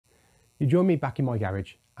You join me back in my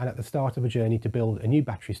garage and at the start of a journey to build a new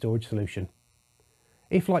battery storage solution.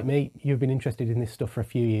 If, like me, you've been interested in this stuff for a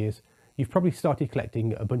few years, you've probably started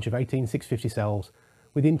collecting a bunch of 18650 cells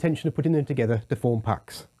with the intention of putting them together to form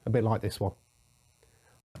packs, a bit like this one.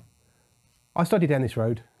 I started down this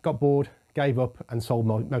road, got bored, gave up and sold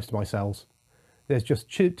most of my cells. There's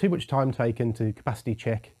just too much time taken to capacity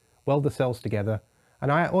check, weld the cells together,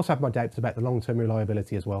 and I also have my doubts about the long-term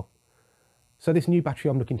reliability as well. So this new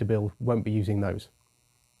battery I'm looking to build won't be using those.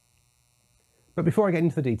 But before I get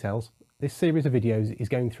into the details, this series of videos is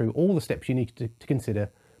going through all the steps you need to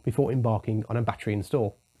consider before embarking on a battery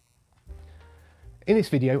install. In this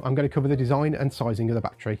video, I'm going to cover the design and sizing of the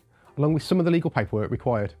battery, along with some of the legal paperwork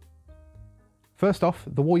required. First off,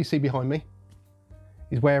 the wall you see behind me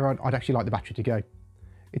is where I'd actually like the battery to go.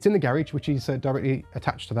 It's in the garage, which is directly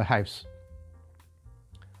attached to the house.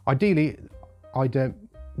 Ideally, I'd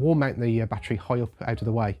wall mount the battery high up out of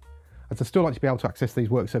the way, as I still like to be able to access these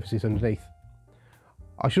work surfaces underneath.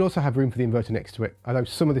 I should also have room for the inverter next to it, although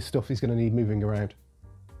some of this stuff is going to need moving around.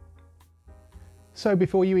 So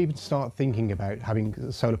before you even start thinking about having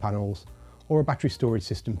solar panels or a battery storage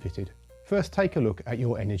system fitted, first take a look at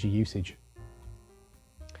your energy usage.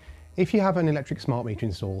 If you have an electric smart meter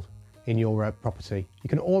installed in your property, you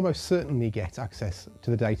can almost certainly get access to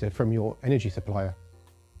the data from your energy supplier.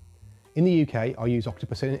 In the UK, I use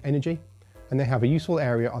Octopus Energy, and they have a useful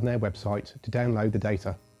area on their website to download the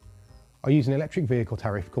data. I use an electric vehicle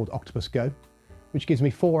tariff called Octopus Go, which gives me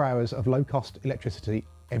 4 hours of low-cost electricity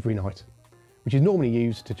every night, which is normally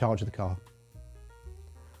used to charge the car.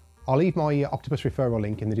 I'll leave my Octopus referral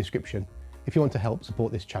link in the description if you want to help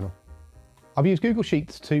support this channel. I've used Google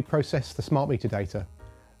Sheets to process the smart meter data,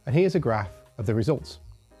 and here's a graph of the results.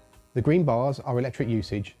 The green bars are electric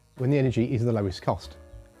usage when the energy is the lowest cost,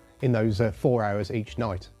 in those 4 hours each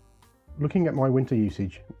night. Looking at my winter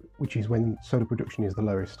usage, which is when solar production is the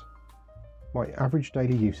lowest, my average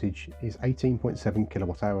daily usage is 18.7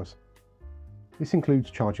 kilowatt hours. This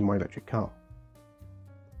includes charging my electric car.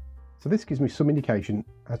 So this gives me some indication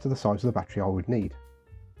as to the size of the battery I would need.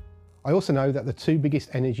 I also know that the two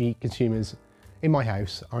biggest energy consumers in my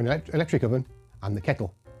house are an electric oven and the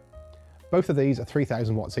kettle. Both of these are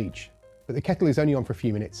 3000 watts each, but the kettle is only on for a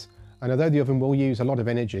few minutes, and although the oven will use a lot of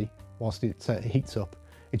energy whilst it heats up,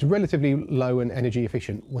 it's relatively low and energy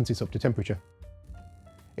efficient once it's up to temperature.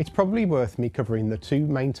 It's probably worth me covering the two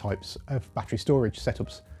main types of battery storage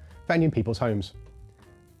setups found in people's homes.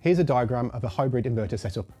 Here's a diagram of a hybrid inverter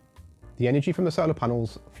setup. The energy from the solar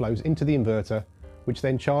panels flows into the inverter, which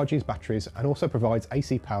then charges batteries and also provides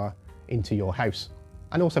AC power into your house,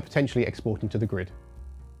 and also potentially exporting to the grid.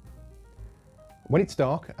 When it's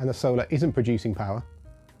dark and the solar isn't producing power,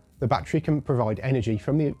 the battery can provide energy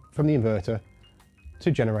from the inverter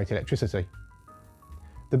to generate electricity.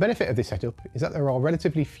 The benefit of this setup is that there are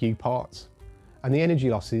relatively few parts, and the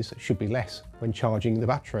energy losses should be less when charging the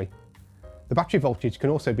battery. The battery voltage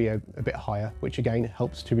can also be a bit higher, which again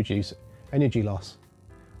helps to reduce energy loss.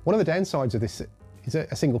 One of the downsides of this is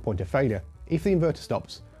a single point of failure. If the inverter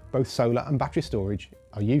stops, both solar and battery storage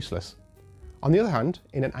are useless. On the other hand,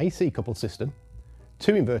 in an AC coupled system,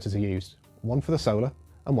 two inverters are used, one for the solar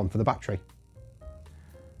and one for the battery.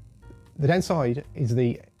 The downside is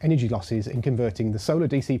the energy losses in converting the solar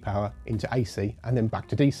DC power into AC and then back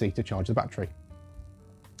to DC to charge the battery.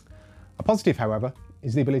 A positive, however,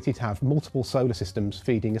 is the ability to have multiple solar systems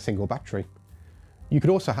feeding a single battery. You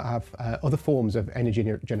could also have other forms of energy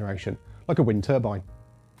generation, like a wind turbine.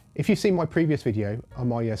 If you've seen my previous video on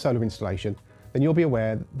my solar installation, then you'll be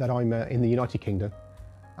aware that I'm in the United Kingdom,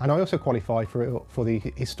 and I also qualify for the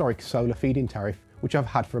historic solar feed-in tariff, which I've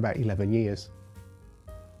had for about 11 years.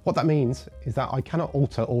 What that means is that I cannot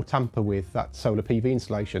alter or tamper with that solar PV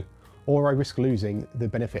installation, or I risk losing the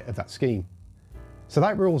benefit of that scheme. So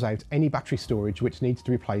that rules out any battery storage which needs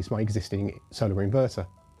to replace my existing solar inverter,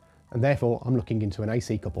 and therefore I'm looking into an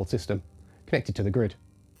AC coupled system connected to the grid.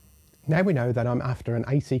 Now we know that I'm after an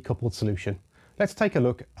AC coupled solution, let's take a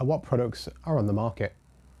look at what products are on the market.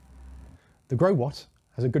 The Growatt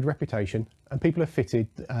has a good reputation, and people have fitted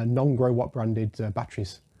non-Growatt branded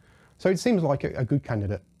batteries, so it seems like a good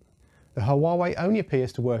candidate. The Huawei only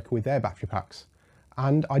appears to work with their battery packs,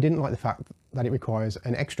 and I didn't like the fact that it requires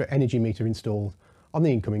an extra energy meter installed on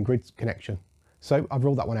the incoming grid connection, so I've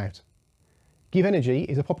ruled that one out. Give Energy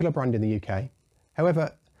is a popular brand in the UK,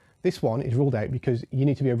 however this one is ruled out because you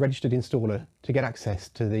need to be a registered installer to get access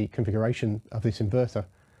to the configuration of this inverter,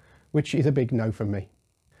 which is a big no from me.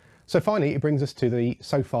 So finally it brings us to the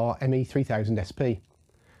Sofar ME3000SP.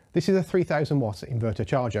 This is a 3000 watt inverter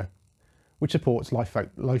charger, which supports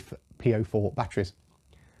LiFePO4 batteries,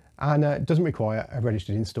 and doesn't require a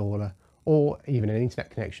registered installer or even an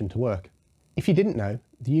internet connection to work. If you didn't know,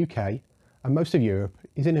 the UK and most of Europe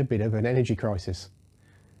is in a bit of an energy crisis.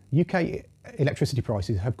 UK electricity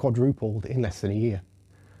prices have quadrupled in less than a year.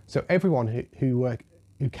 So everyone who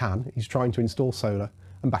can is trying to install solar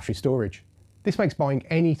and battery storage. This makes buying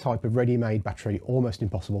any type of ready-made battery almost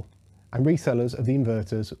impossible, and resellers of the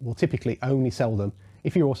inverters will typically only sell them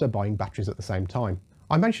if you're also buying batteries at the same time.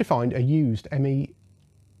 I managed to find a used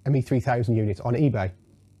ME3000 unit on eBay,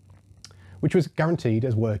 which was guaranteed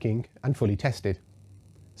as working and fully tested.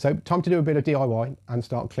 So time to do a bit of DIY and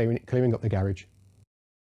start clearing up the garage.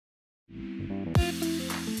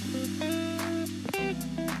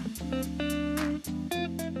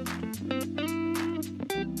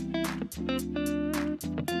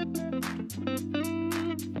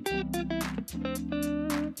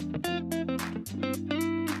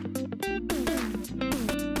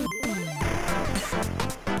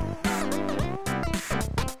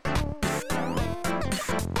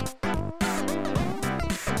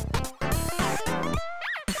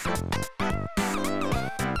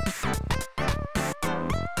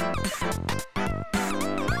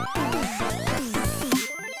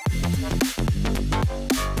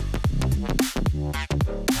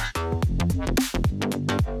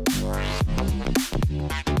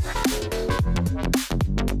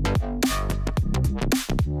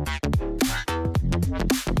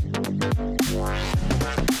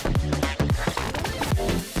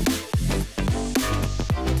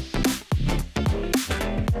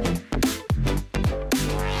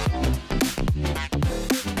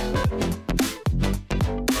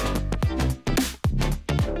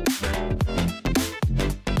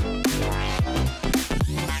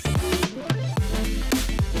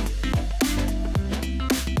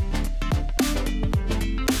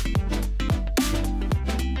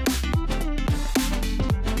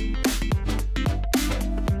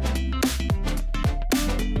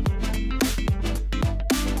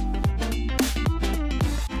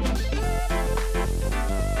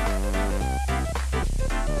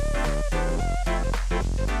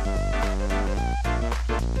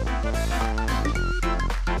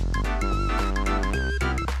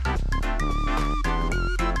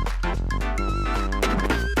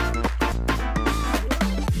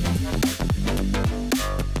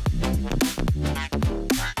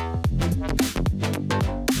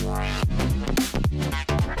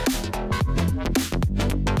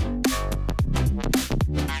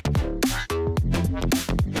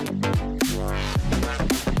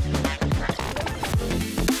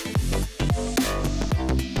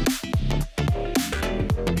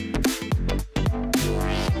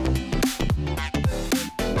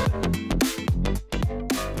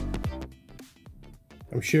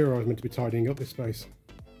 I'm sure I was meant to be tidying up this space.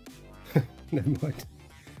 Never mind.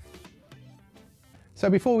 So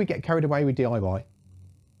before we get carried away with DIY,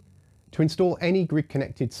 to install any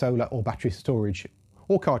grid-connected solar or battery storage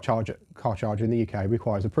or car charger in the UK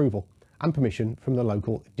requires approval and permission from the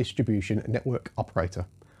local distribution network operator,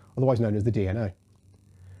 otherwise known as the DNO.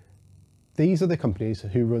 These are the companies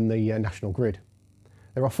who run the national grid.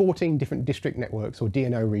 There are 14 different district networks or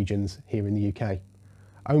DNO regions here in the UK,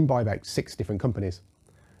 owned by about 6 different companies.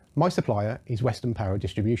 My supplier is Western Power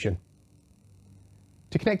Distribution.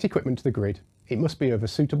 To connect equipment to the grid, it must be of a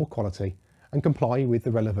suitable quality and comply with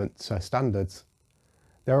the relevant standards.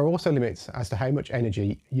 There are also limits as to how much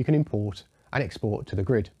energy you can import and export to the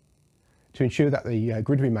grid to ensure that the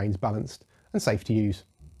grid remains balanced and safe to use.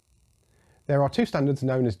 There are 2 standards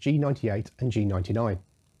known as G98 and G99.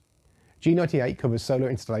 G98 covers solar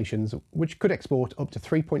installations which could export up to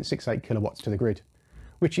 3.68 kilowatts to the grid,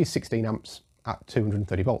 which is 16 amps at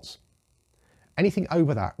 230 volts. Anything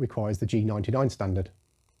over that requires the G99 standard.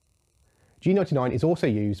 G99 is also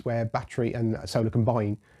used where battery and solar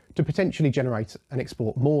combine to potentially generate and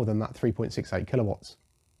export more than that 3.68 kilowatts.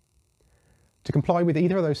 To comply with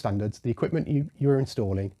either of those standards, the equipment you're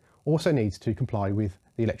installing also needs to comply with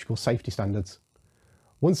the electrical safety standards.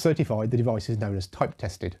 Once certified, the device is known as type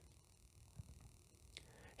tested.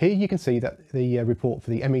 Here you can see that the report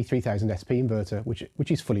for the ME3000 SP inverter,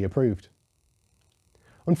 which is fully approved.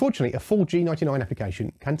 Unfortunately, a full G99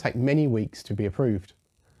 application can take many weeks to be approved,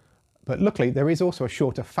 but luckily there is also a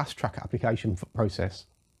shorter fast-track application process.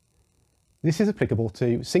 This is applicable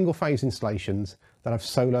to single-phase installations that have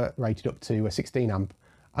solar rated up to a 16 amp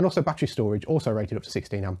and also battery storage also rated up to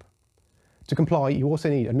 16 amp. To comply, you also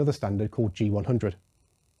need another standard called G100.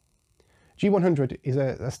 G100 is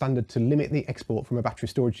a standard to limit the export from a battery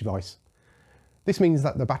storage device. This means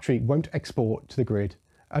that the battery won't export to the grid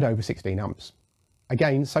at over 16 amps.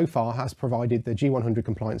 Again, so far has provided the G100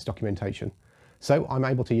 compliance documentation, So I'm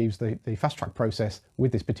able to use the fast track process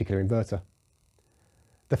with this particular inverter.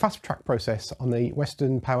 The fast track process on the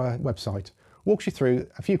Western Power website walks you through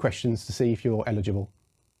a few questions to see if you're eligible.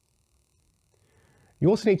 You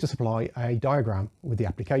also need to supply a diagram with the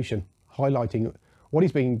application, highlighting what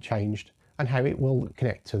is being changed and how it will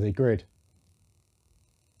connect to the grid.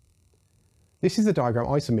 This is the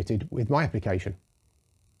diagram I submitted with my application.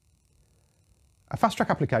 A fast track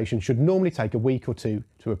application should normally take a week or two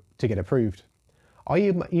to get approved. I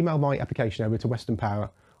emailed my application over to Western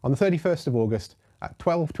Power on the 31st of August at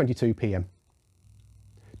 12:22 p.m.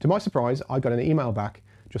 To my surprise, I got an email back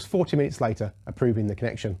just 40 minutes later approving the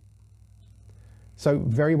connection. So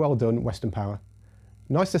very well done, Western Power.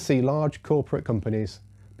 Nice to see large corporate companies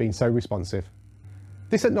being so responsive.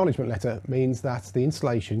 This acknowledgement letter means that the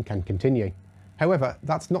installation can continue. However,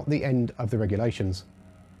 that's not the end of the regulations.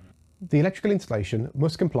 The electrical installation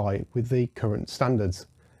must comply with the current standards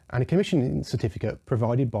and a commissioning certificate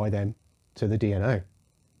provided by them to the DNO.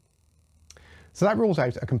 So that rules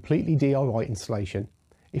out a completely DIY installation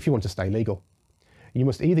if you want to stay legal. You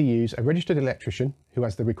must either use a registered electrician who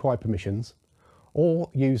has the required permissions, or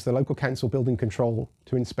use the local council building control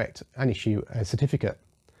to inspect and issue a certificate.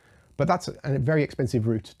 But that's a very expensive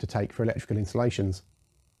route to take for electrical installations.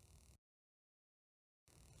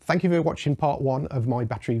 Thank you for watching part 1 of my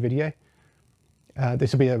battery video.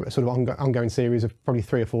 This will be a sort of ongoing series of probably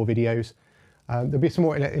 3 or 4 videos. There'll be some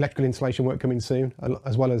more electrical installation work coming soon,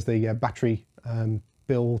 as well as the battery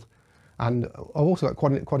build. And I've also got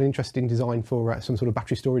quite an interesting design for some sort of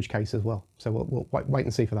battery storage case as well. So we'll wait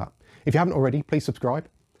and see for that. If you haven't already, please subscribe.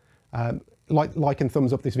 Like and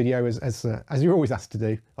thumbs up this video as you're always asked to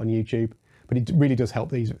do on YouTube. But it really does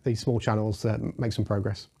help these small channels make some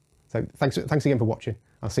progress. So thanks again for watching.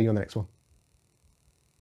 I'll see you on the next one.